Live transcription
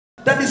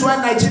That is why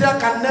Nigeria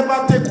can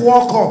never take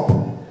World Cup.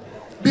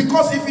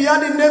 Because if you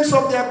had the names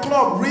of their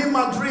club, Real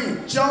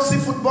Madrid, Chelsea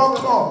Football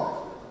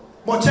Club,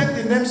 but check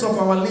the names of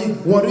our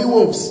league, Warri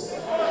Wolves,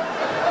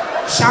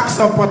 Sharks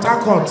of Port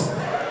Harcourt,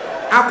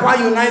 Aqua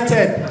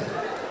United.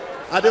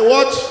 I dey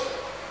watch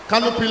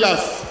Kano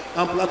Pillars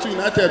and Plateau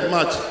United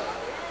match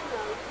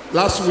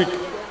last week.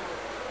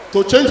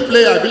 To change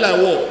player, I be like,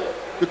 whoa.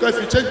 Because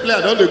if you change player,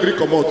 I don't agree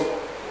come out.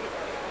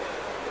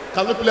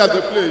 Kano Pillars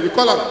they play. You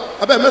call them.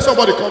 I bet make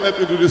somebody come help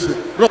me do this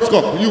thing. Bros,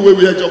 come. You way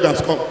we are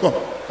joggers.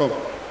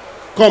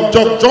 Come,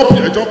 jump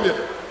here.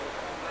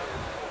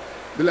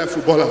 Be like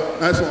footballer.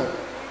 Nice one.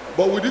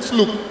 But with this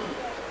look,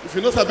 if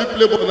you know sabi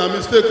play ball, na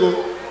mistake.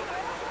 Oh.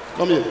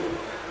 Come here.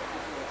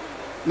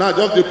 Now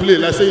just they play,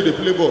 like say you they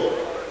play ball.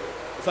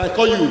 If I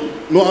call you,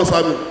 no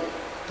answer me.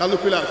 Kano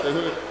Pillars,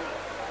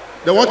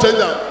 they won't change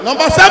that.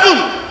 Number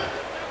 7.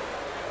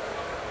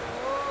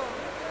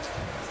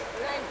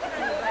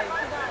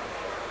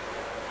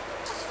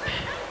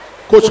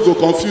 Coach go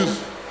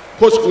confused.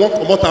 Coach won't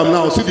come out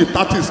now. See the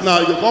 30s now.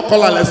 You can't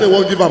call her like say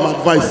won't give him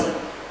advice.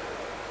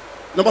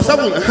 Number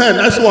 7,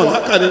 nice one.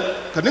 How can it?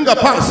 Can you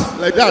pass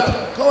like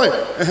that? Come on.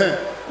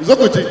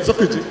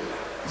 Zokoji.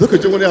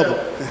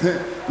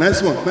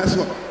 Nice one.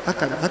 How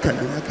can?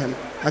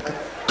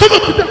 Come on,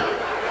 Peter.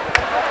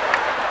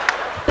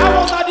 I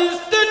was at the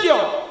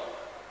stadium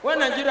when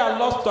Nigeria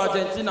lost to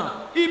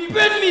Argentina. He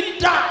paid me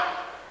down.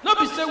 Not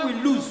be say we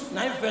lose,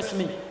 now invest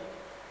me.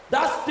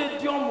 That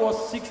stadium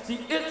was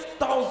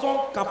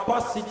 68,000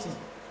 capacity.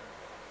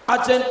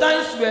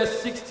 Argentines were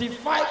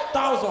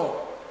 65,000.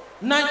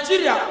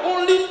 Nigeria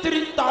only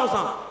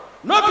 3,000.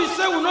 Not be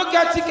say we not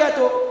get ticket.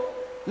 Oh.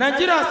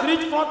 Nigerians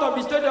reach front of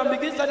the stadium,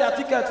 begin sell their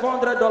ticket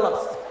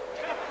 $400.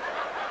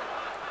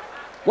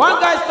 One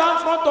guy stand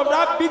in front of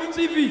that big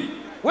TV.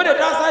 When they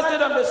dance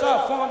stadium, they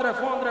shout 400.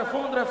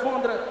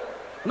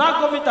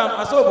 Now go meet him.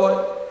 I said,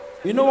 boy,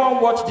 you know one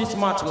watch this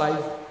match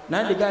live.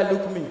 Now the guy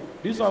look me.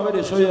 This one where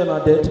they show you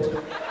not dead.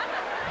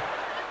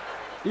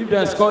 If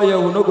they score here,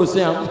 we'll not go see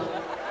him.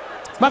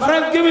 My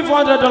friend, give me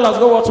 $400.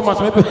 Go watch match.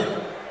 Maybe.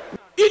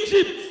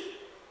 Egypt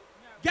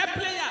get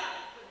player.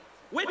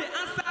 When they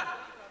answer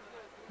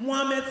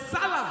Mohamed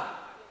Salah,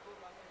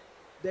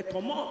 they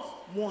come out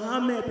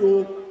Mohamed.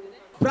 Oh.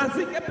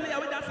 Brazil get player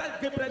with that side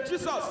Gabriel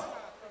Jesus.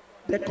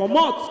 They come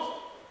out.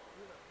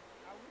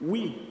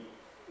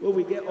 Where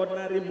we get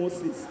ordinary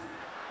Moses.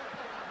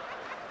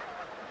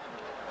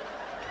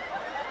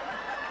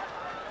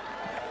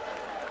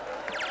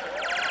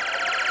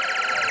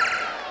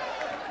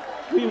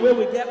 Where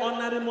we get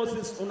ordinary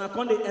Moses,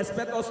 they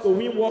expect us to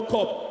win World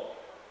Cup.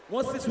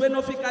 Moses will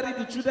not carry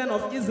the children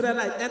of Israel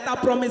like enter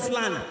promised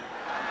land.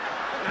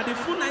 And the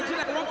full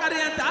Nigeria won't carry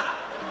enter.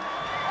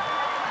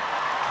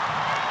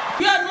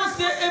 We are not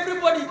saying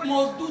everybody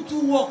must do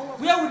 2 work.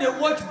 Where would they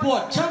watch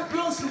ball?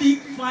 Champions League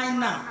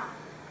final.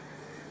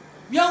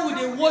 Where would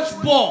they watch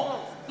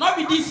ball? Not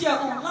be this year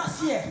or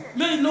last year.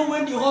 May you know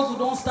when the hustle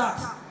don't start.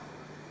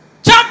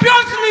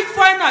 Champions League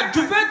final,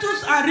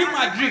 Juventus and Real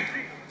Madrid.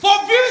 For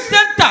viewing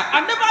center,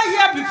 I never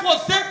hear before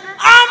say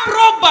arm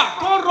robber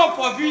come rob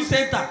for viewing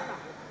center.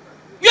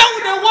 Where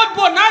would they watch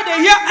ball? Now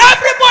they hear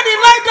everybody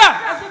lie down.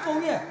 I say for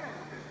where?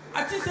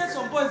 I think say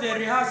some boys they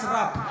rehearse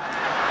rap.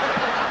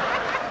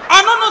 I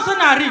don't know say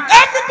na read.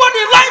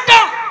 Everybody lie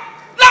down.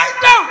 Lie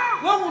down.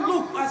 When we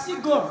look, I see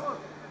God.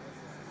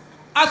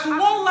 As we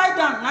won't lie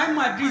down, now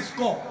Madrid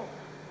score.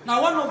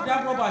 Now one of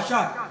them robber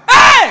shout,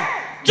 hey!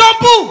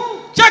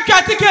 Jumbo! Check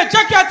your ticket.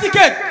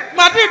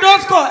 Madrid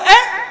don't score.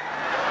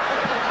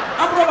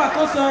 I'm robber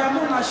because I'm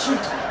on a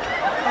shoot.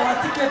 Our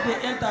ticket they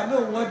enter, me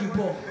watch the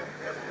ball.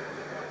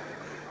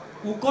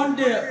 We come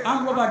there,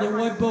 I'm robber they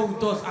watch ball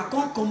with us. I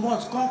can't come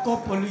out, can't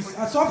call police.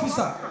 As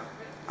officer,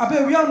 I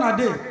bet we are not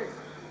there.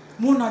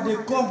 Mona they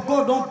come,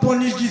 God don't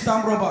punish these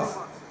armed robbers.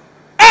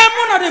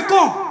 Mona they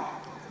come.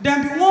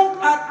 Then be won't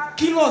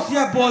kill us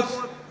here, but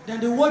then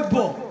they watch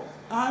ball.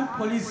 And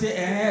police say,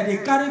 they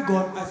carry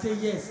gun. I say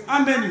yes.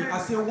 How many? I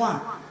say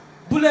 1.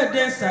 Bullet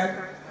there inside.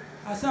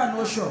 I say I'm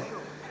not sure.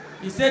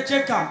 He said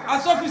check him.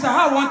 As officer,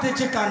 how I want to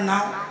check him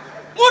now?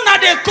 Mona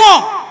they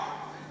come.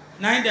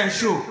 Now in their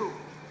show.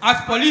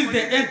 As police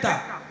they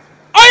enter.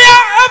 Oh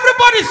yeah,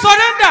 everybody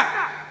surrender.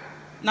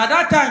 Now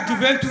that time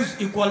Juventus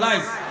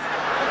equalize.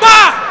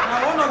 Bah!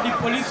 Now one of the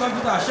police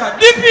officers shout,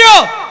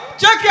 DPO,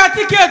 check your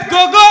ticket,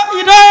 go,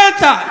 you don't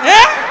enter.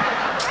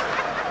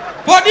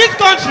 For this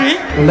country.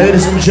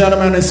 Ladies and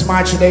gentlemen, it's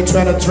match day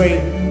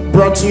 23.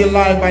 Brought to you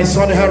live by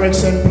Sonny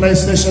Erickson,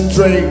 PlayStation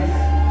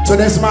 3.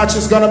 Today's match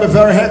is going to be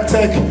very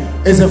hectic.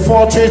 It's a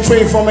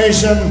 4-3-3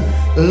 formation.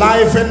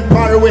 Live in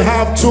Paris, we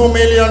have 2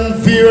 million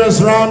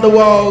viewers around the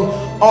world.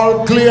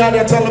 All clear on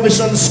their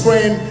television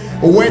screen,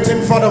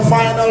 waiting for the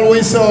final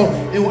whistle.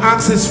 He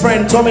asks his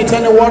friend, Tommy,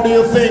 tell me, what do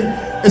you think?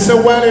 He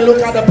said, well, he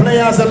look at the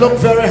players, they look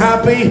very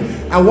happy.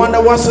 I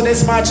wonder what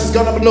this match is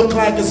going to look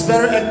like. It's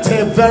very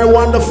active, very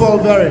wonderful,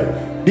 very.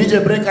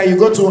 DJ Breaker, you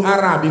go to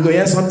Arab, you go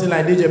hear something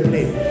like DJ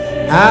play.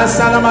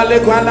 Assalamu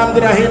alaikum,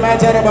 alhamdulillah,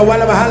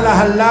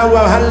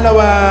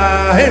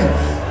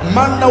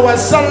 Man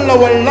wasalla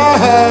wallah.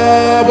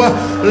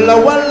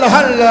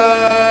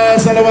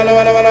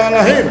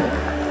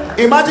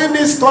 Imagine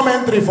this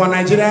commentary for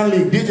Nigerian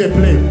League. DJ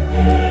play.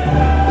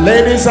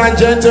 Ladies and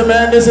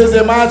gentlemen, this is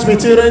the match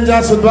between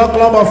Rangers Football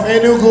Club of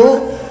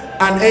Enugu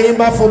and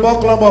Eimba Football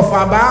Club of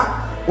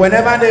Aba.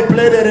 Whenever they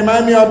play, they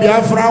remind me of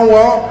Biafran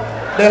War.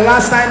 The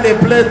last time they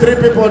played, 3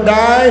 people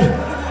died.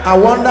 I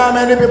wonder how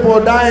many people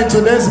died in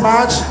today's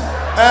match.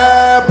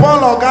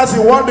 Paul Ogasi,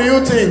 what do you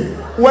think?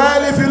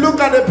 Well, if you look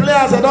at the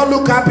players, they don't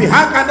look happy.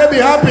 How can they be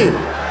happy?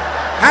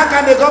 How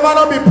can the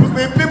governor be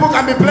people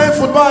can be playing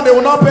football and they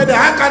will not pay them?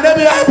 How can they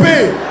be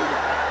happy?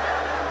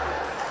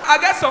 I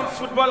get some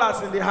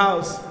footballers in the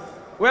house.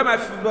 Where my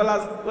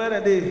footballers? Where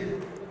are they?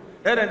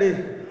 Where are they?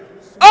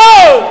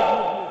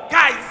 Oh!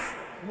 Guys!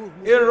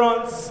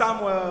 Aaron,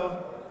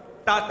 Samuel,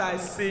 Tata, I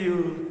see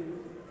you.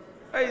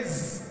 Where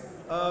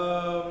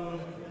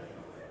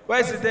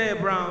is Daniel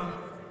Brown?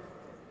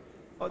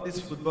 All these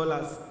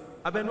footballers.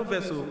 I've been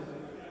over so.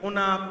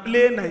 Una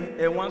play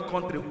in one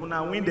country,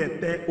 una win the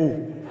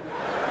 10-0.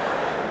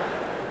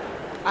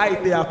 I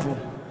they happen.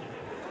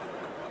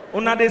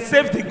 Una they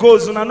save the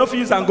goals, una no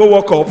use and go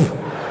walk up.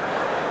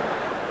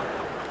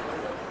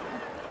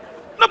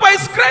 No, but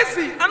it's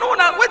crazy. I know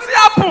una what's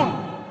happen?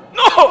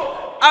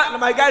 No,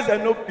 my guys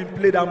have not been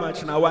played that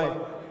much now. Why?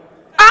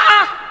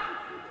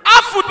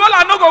 Our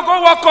footballer no go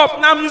walk up.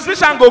 Now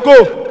musician go.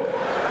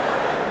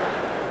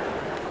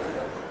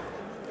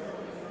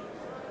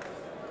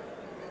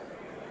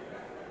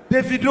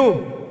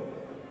 Davido,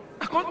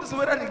 I can't see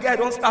whether the guy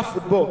don't start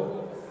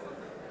football.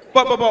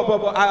 But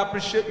I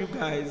appreciate you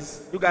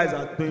guys. You guys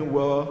are doing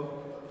well.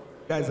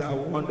 You guys are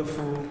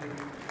wonderful.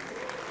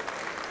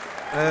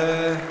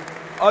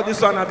 All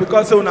this one are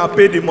because they wanna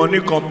pay the money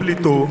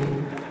complete.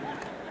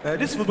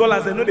 These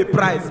footballers, they know the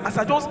price. As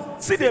I just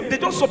see them, they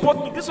just support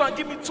me. This one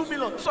give me 2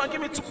 million. This one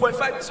give me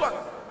 2.5. This one,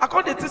 I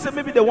can't say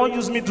maybe they won't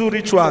use me do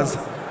rituals.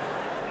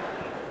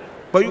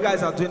 But you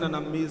guys are doing an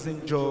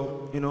amazing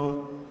job, you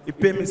know. He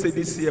pay me say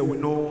this year we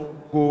no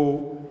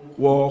go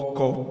World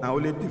Cup. Now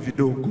only the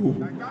video go.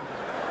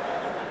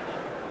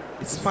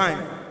 It's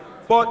fine.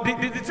 But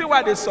the thing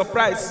why they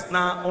surprise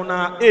now on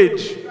our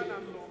age.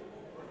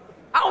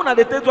 How on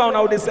the third one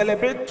now they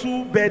celebrate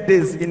 2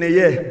 birthdays in a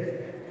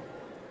year.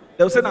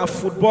 They will say now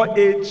football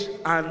age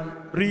and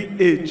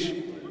real age.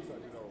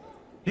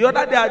 The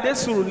other day at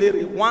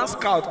Surulere, one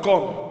scout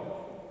come.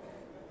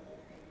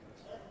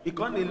 He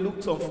come they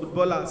look some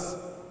footballers.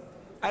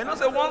 I know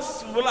say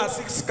once footballer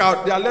 6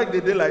 scout, their leg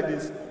they like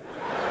this.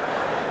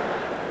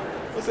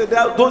 So say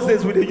those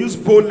days we they use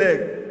bow leg,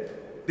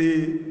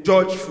 they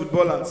judge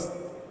footballers.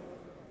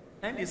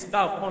 Then the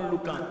scout come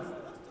look at.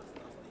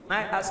 Now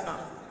I ask him,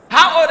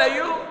 how old are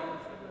you?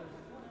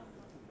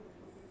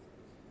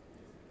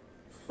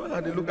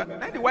 Well, they look at.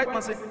 Then the white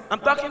man say,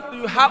 I'm talking to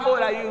you. How old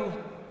are you?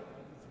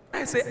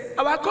 I say,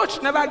 our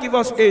coach never give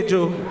us age,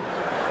 oh.